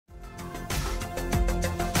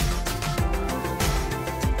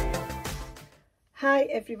Hi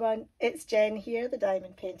everyone, it's Jen here, the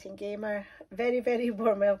Diamond Painting Gamer. Very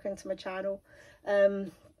warm welcome to my channel.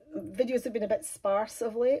 Videos have been a bit sparse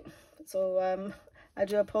of late, so I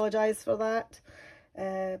do apologise for that.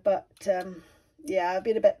 Yeah, I've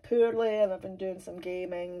been a bit poorly and I've been doing some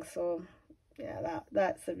gaming, so yeah,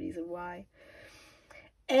 that's the reason why.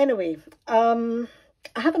 Anyway, I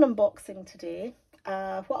have an unboxing today.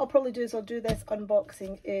 What I'll probably do is I'll do this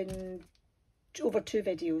unboxing in over 2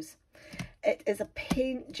 videos. It is a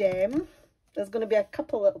Paintgem. There's going to be a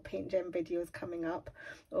couple little Paintgem videos coming up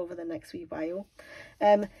over the next wee while.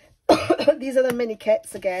 These are the mini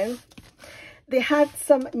kits again. They had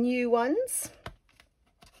some new ones.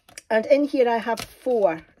 And in here I have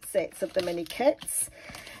 4 sets of the mini kits.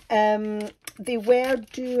 They were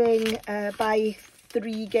doing buy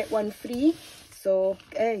 3 get 1 free. So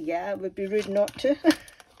yeah, it would be rude not to.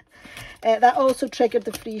 That also triggered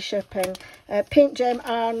the free shipping. Paintgem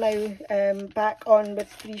are now back on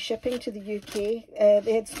with free shipping to the UK.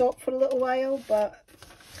 They had stopped for a little while, but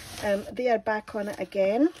they are back on it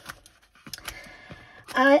again.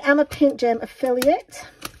 I am a Paintgem affiliate.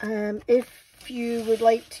 If you would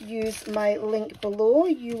like to use my link below,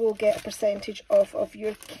 you will get a percentage off of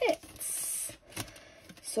your kits.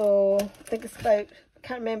 So I think it's about, I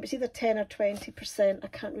can't remember, it's either 10 or 20%. I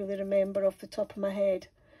can't really remember off the top of my head.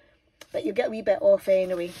 But you'll get a wee bit off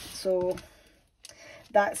anyway, so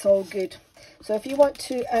that's all good. So if you want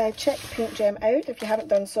to check Paintgem out, if you haven't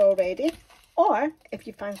done so already, or if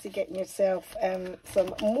you fancy getting yourself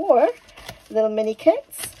some more little mini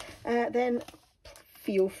kits, then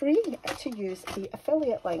feel free to use the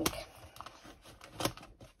affiliate link.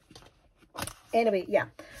 Anyway, yeah,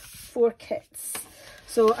 4 kits.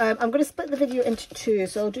 So I'm going to split the video into 2,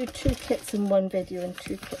 so I'll do 2 kits in one video and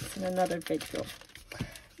 2 kits in another video.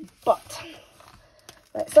 But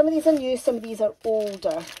some of these are new, some of these are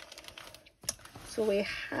older. So we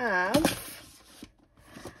have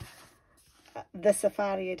the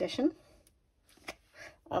Safari edition.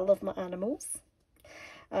 I love my animals.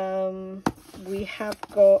 We have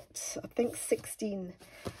got, I think, 16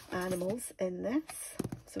 animals in this.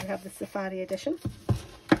 So we have the Safari edition.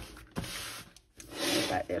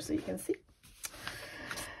 Right there so you can see.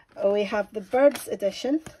 We have the Birds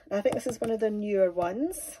edition. I think this is one of the newer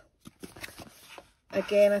ones.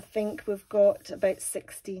 Again, I think we've got about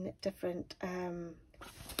 16 different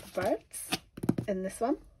birds in this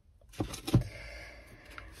one.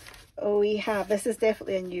 We have, this is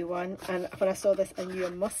definitely a new one, and when I saw this I knew I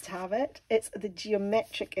must have it. It's the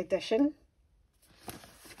Geometric edition.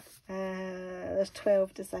 There's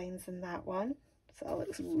 12 designs in that one, so that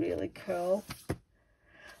looks really cool.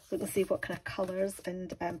 So we can see what kind of colours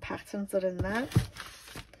and patterns are in that.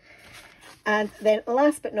 And then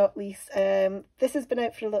last but not least, this has been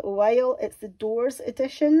out for a little while. It's the Doors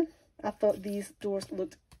edition. I thought these doors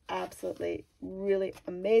looked absolutely really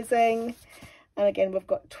amazing. And again, we've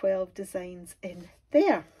got 12 designs in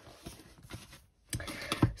there.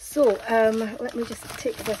 So let me just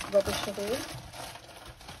take this rubbish away.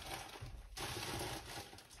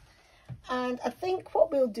 And I think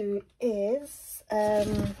what we'll do is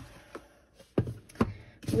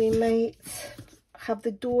we might have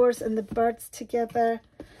the Doors and the Birds together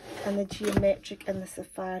and the Geometric and the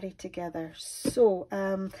Safari together. So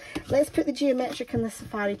let's put the Geometric and the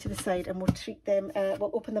Safari to the side and we'll treat them,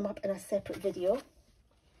 we'll open them up in a separate video.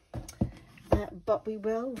 But we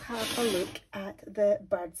will have a look at the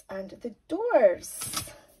Birds and the Doors.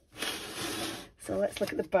 So let's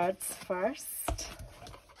look at the Birds first.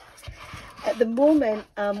 At the moment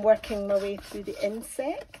I'm working my way through the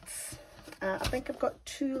insects. I think I've got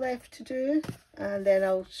 2 left to do, and then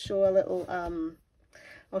I'll show a little,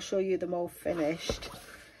 I'll show you them all finished.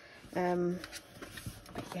 But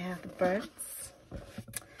yeah, the birds.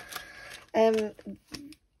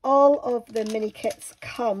 All of the mini kits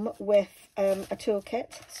come with a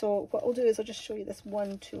toolkit. So what I'll do is I'll just show you this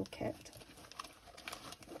one toolkit.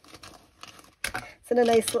 It's in a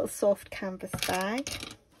nice little soft canvas bag.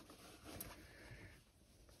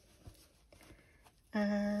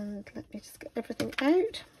 And let me just get everything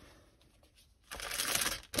out.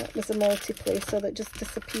 That was a multi-placer that just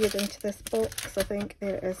disappeared into this box, I think.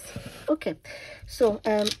 There it is. Okay, so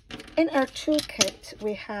in our toolkit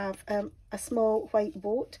we have a small white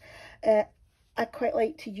boat. I quite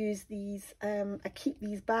like to use these. I keep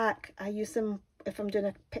these back. I use them if I'm doing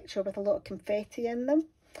a picture with a lot of confetti in them.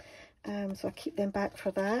 So I keep them back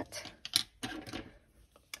for that.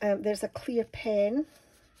 There's a clear pen.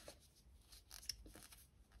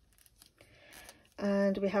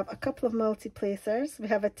 And we have a couple of multi-placers. We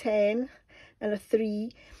have a 10 and a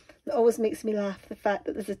 3. It always makes me laugh, the fact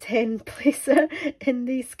that there's a 10 placer in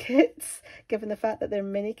these kits, given the fact that they're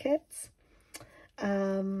mini kits.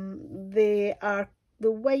 They are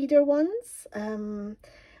the wider ones.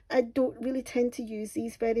 I don't really tend to use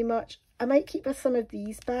these very much. I might keep some of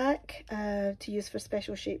these back to use for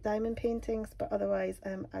special shape diamond paintings, but otherwise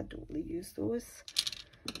I don't really use those.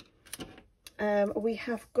 We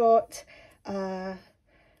have got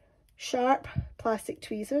sharp plastic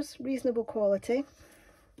tweezers, reasonable quality.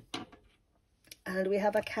 And we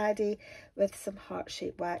have a caddy with some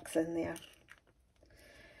heart-shaped wax in there.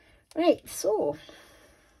 Right, so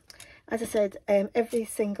as I said, every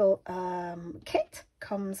single kit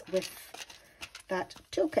comes with that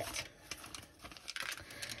toolkit.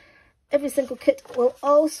 Every single kit will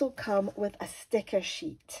also come with a sticker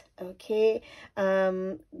sheet, okay?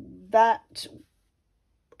 That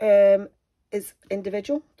is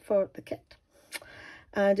individual for the kit.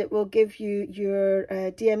 And it will give you your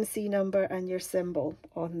DMC number and your symbol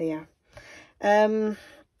on there.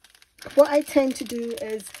 What I tend to do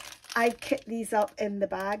is I kit these up in the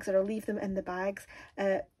bags, or I'll leave them in the bags.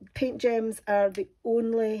 Paintgems are the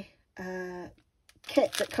only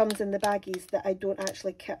kit that comes in the baggies that I don't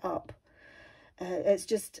actually kit up. It's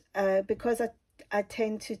just because I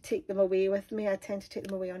tend to take them away with me. I tend to take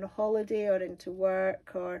them away on a holiday or into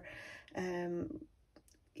work, or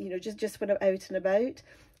you know, just when I'm out and about.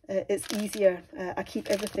 It's easier. I keep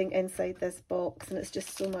everything inside this box, and it's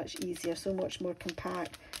just so much easier, so much more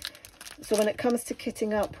compact. So when it comes to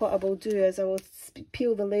kitting up, what I will do is I will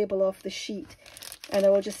peel the label off the sheet, and I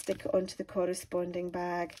will just stick it onto the corresponding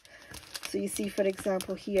bag. So you see, for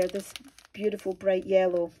example, here, this beautiful bright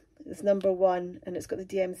yellow is number 1, and it's got the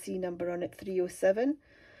DMC number on it, 307.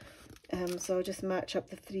 So I'll just match up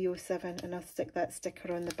the 307, and I'll stick that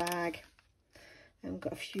sticker on the bag. I've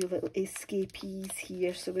got a few little escapees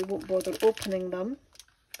here, so we won't bother opening them.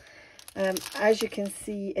 As you can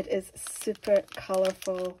see, it is super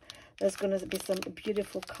colourful. There's going to be some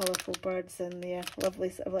beautiful colourful birds in there. Lovely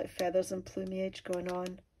sort of like feathers and plumage going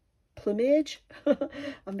on. Plumage?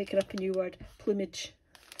 I'm making up a new word. Plumage.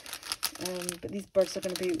 But these birds are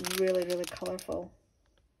going to be really, really colourful.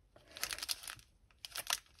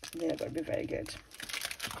 They're going to be very good.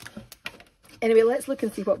 Anyway, let's look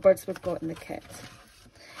and see what birds we've got in the kit.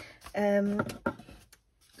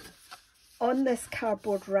 On this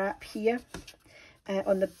cardboard wrap here,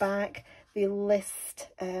 on the back, they list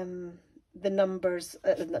the numbers,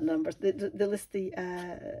 not numbers, they list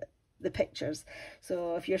the pictures.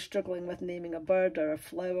 So if you're struggling with naming a bird or a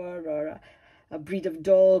flower or a breed of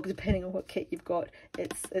dog, depending on what kit you've got,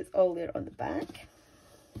 it's all there on the back.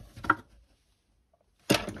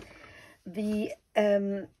 The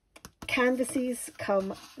canvases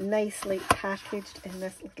come nicely packaged in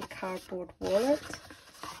this little cardboard wallet.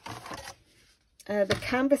 The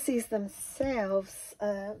canvases themselves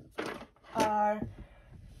are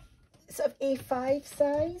sort of A5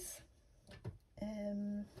 size. Let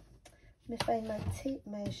me find my tape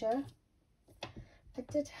measure. I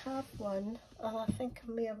did have one, and I think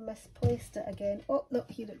I may have misplaced it again. Oh, no,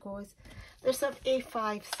 here it goes. They're sort of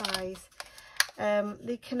A5 size.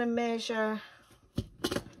 They kind of measure,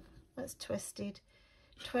 that's twisted,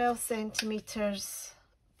 12 centimetres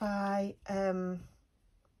by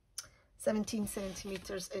 17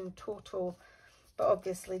 centimetres in total. But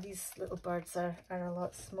obviously these little birds are a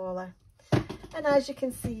lot smaller. And as you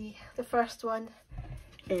can see, the first one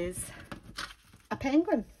is a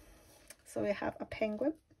penguin. So we have a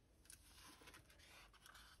penguin.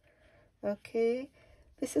 Okay,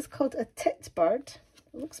 this is called a tit bird.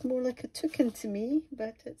 It looks more like a toucan to me,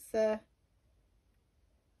 but it's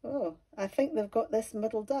oh, I think they've got this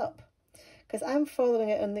muddled up, because I'm following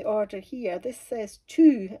it in the order here. This says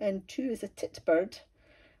 2, and 2 is a tit bird,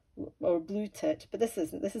 or blue tit, but this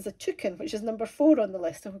isn't. This is a toucan, which is number 4 on the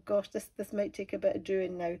list. Oh gosh, this might take a bit of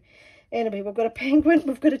doing now. Anyway, we've got a penguin,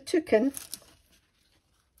 we've got a toucan,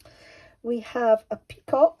 we have a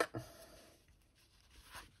peacock,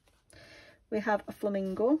 we have a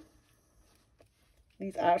flamingo.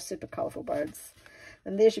 These are super colourful birds.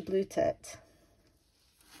 And there's your blue tit.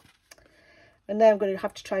 And now I'm going to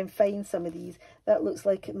have to try and find some of these. That looks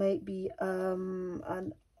like it might be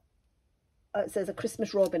it says a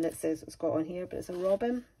Christmas robin, it says it's got on here, but it's a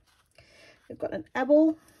robin. We've got an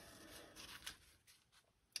owl.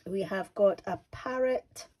 We have got a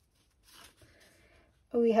parrot.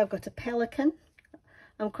 We have got a pelican.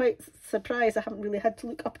 I'm quite surprised I haven't really had to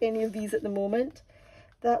look up any of these at the moment.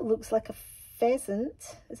 That looks like a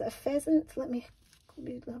pheasant. Is it a pheasant? Let me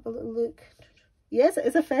have a little look. Yes, it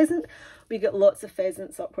is a pheasant. We get lots of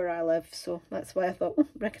pheasants up where I live, so that's why I thought,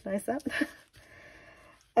 recognise that.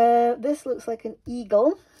 This looks like an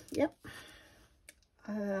eagle. Yep.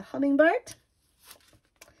 Hummingbird.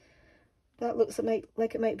 That looks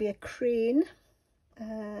like it might be a crane.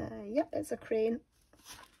 Yep, it's a crane.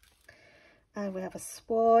 And we have a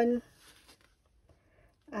swan.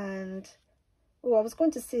 And, oh, I was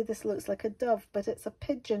going to say this looks like a dove, but it's a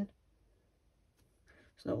pigeon.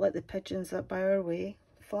 It's not like the pigeons up by our way.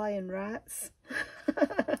 Flying rats.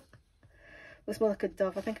 Looks more like a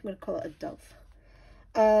dove. I think I'm going to call it a dove.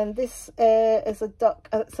 And this is a duck.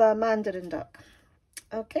 It's a mandarin duck.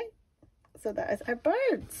 Okay, so that is our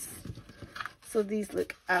birds. So these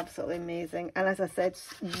look absolutely amazing. And as I said,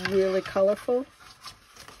 really colourful.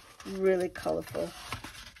 Really colourful.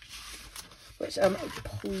 Which I'm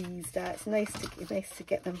pleased at. It's nice to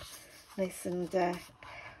get them nice and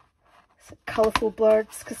colourful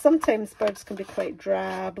birds, because sometimes birds can be quite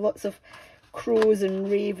drab. Lots of crows and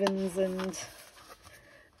ravens and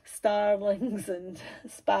starlings and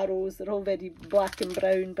sparrows. They're all very black and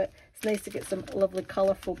brown, but it's nice to get some lovely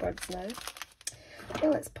colourful birds now. Okay,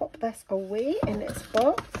 let's pop this away in its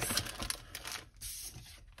box.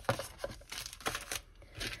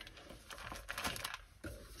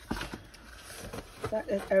 That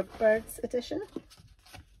is our birds edition.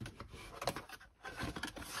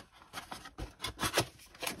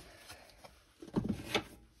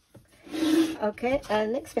 Okay,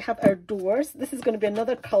 and next we have our doors. This is going to be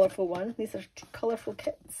another colourful one. These are colourful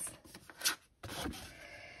kits.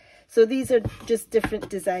 So these are just different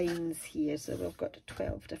designs here. So we've got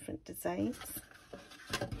 12 different designs.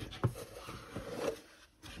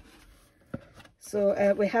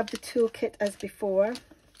 So we have the toolkit as before.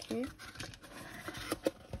 Okay.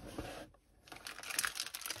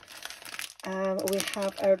 We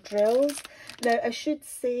have our drills. Now I should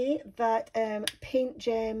say that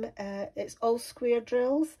Paintgem, it's all square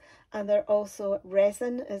drills, and they're also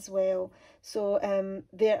resin as well. So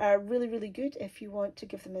they are really, really good if you want to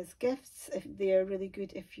give them as gifts. If they're really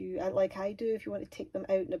good if you, like I do, if you want to take them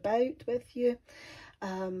out and about with you.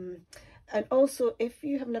 And also, if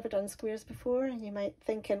you have never done squares before and you might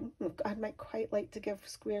thinking, oh, I might quite like to give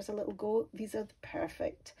squares a little go, these are the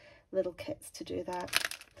perfect little kits to do that.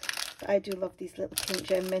 I do love these little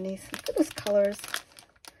Paintgem minis. Look at those colours.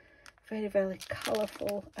 Very, very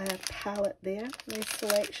colourful palette there. Nice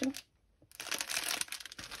selection.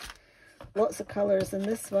 Lots of colours in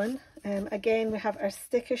this one. Again, we have our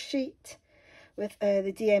sticker sheet with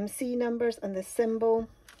the DMC numbers and the symbol.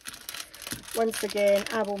 Once again,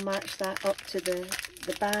 I will match that up to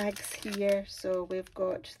the bags here. So we've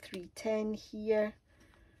got 310 here.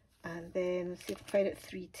 And then let's see if I find it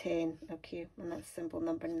 310. Okay, and that's symbol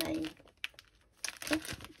number 9. Okay,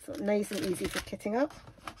 so nice and easy for kitting up.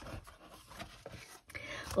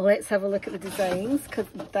 Let's have a look at the designs, because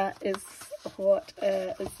that is what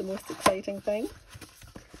is the most exciting thing.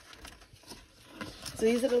 So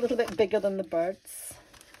these are a little bit bigger than the birds.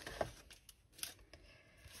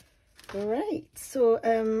 Right, so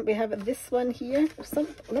we have this one here.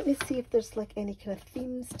 Let me see if there's like any kind of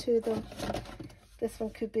themes to them. This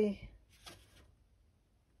one could be,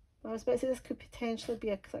 I was about to say this could potentially be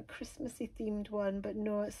a Christmassy themed one, but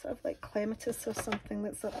no, it's sort of like clematis or something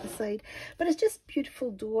that's up the side. But it's just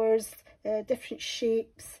beautiful doors, different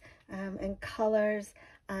shapes and colours,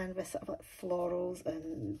 and with sort of like florals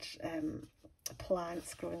and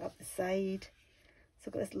plants growing up the side. So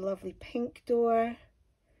I've got this lovely pink door,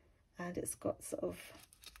 and it's got sort of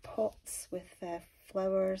pots with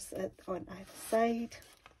flowers on either side.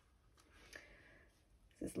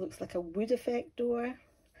 This looks like a wood effect door.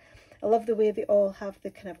 I love the way they all have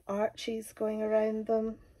the kind of arches going around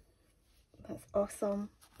them. That's awesome.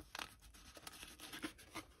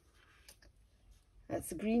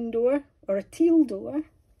 That's a green door, or a teal door.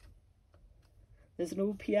 There's an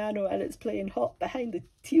old piano and it's playing hot behind the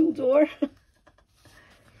teal door.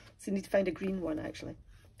 So you need to find a green one actually.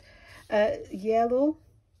 Yellow.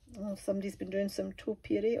 Oh, somebody's been doing some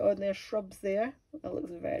topiary on their shrubs there. That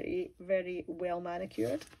looks very, very well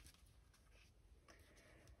manicured.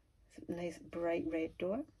 It's a nice bright red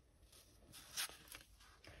door.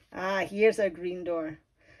 Ah, here's our green door.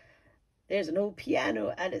 There's an old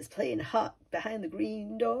piano and it's playing hot behind the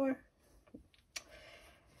green door.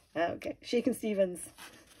 Okay, Shakin' Stevens.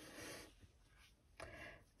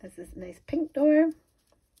 There's this nice pink door.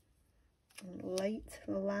 And light,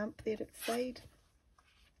 the lamp there at the side.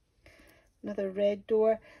 Another red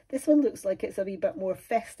door. This one looks like it's a wee bit more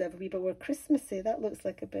festive, a wee bit more Christmassy. That looks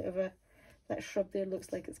like a bit of a, that shrub there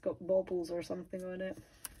looks like it's got baubles or something on it.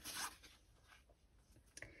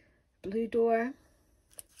 Blue door.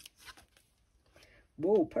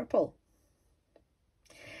 Whoa, purple.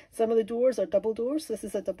 Some of the doors are double doors. This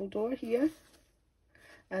is a double door here.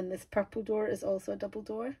 and this purple door is also a double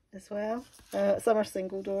door as well. Some are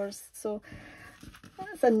single doors, so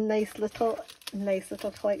that's a nice little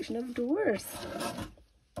collection of doors.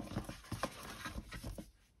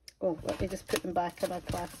 Oh, let me just put them back in my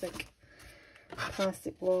plastic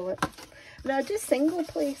wallet. Now I do single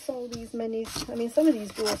place all these minis. I mean, some of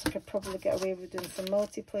these doors I could probably get away with doing some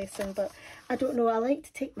multi-placing, but I don't know, I like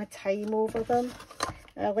to take my time over them.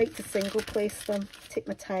 I like to single place them, take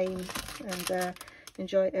my time, and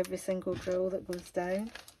enjoy every single drill that goes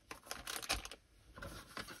down.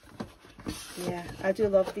 Yeah, I do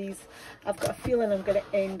love these. I've got a feeling I'm going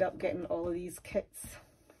to end up getting all of these kits.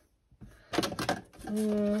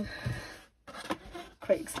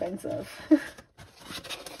 Quite expensive.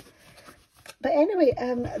 But anyway,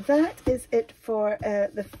 that is it for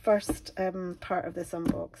the first part of this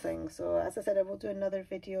unboxing. So as I said, I will do another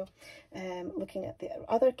video looking at the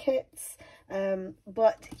other kits.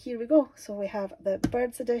 But here we go. So we have the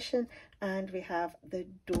Birds edition and we have the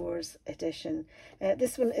Doors edition.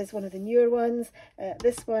 This one is one of the newer ones.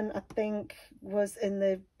 This one I think was in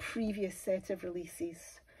the previous set of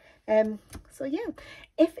releases. So yeah,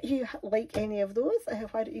 if you like any of those,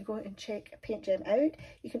 why don't you go and check Paintgem out.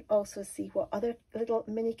 You can also see what other little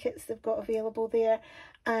mini kits they've got available there.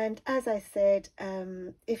 And as I said,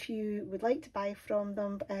 if you would like to buy from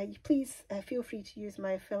them, please feel free to use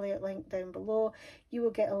my affiliate link down below. You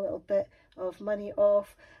will get a little bit of money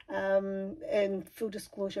off. In full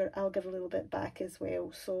disclosure, I'll give a little bit back as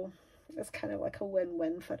well. So it's kind of like a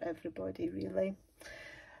win-win for everybody, really.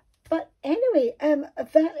 But anyway,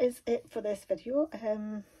 that is it for this video. I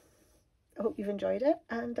hope you've enjoyed it,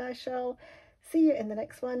 and I shall see you in the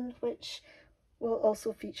next one, which will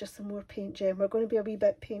also feature some more Paintgem. We're going to be a wee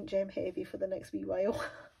bit Paintgem heavy for the next wee while.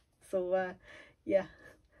 So yeah,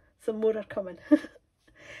 some more are coming.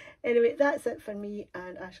 Anyway, that's it for me,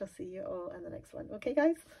 and I shall see you all in the next one. Okay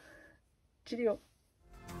guys, cheerio.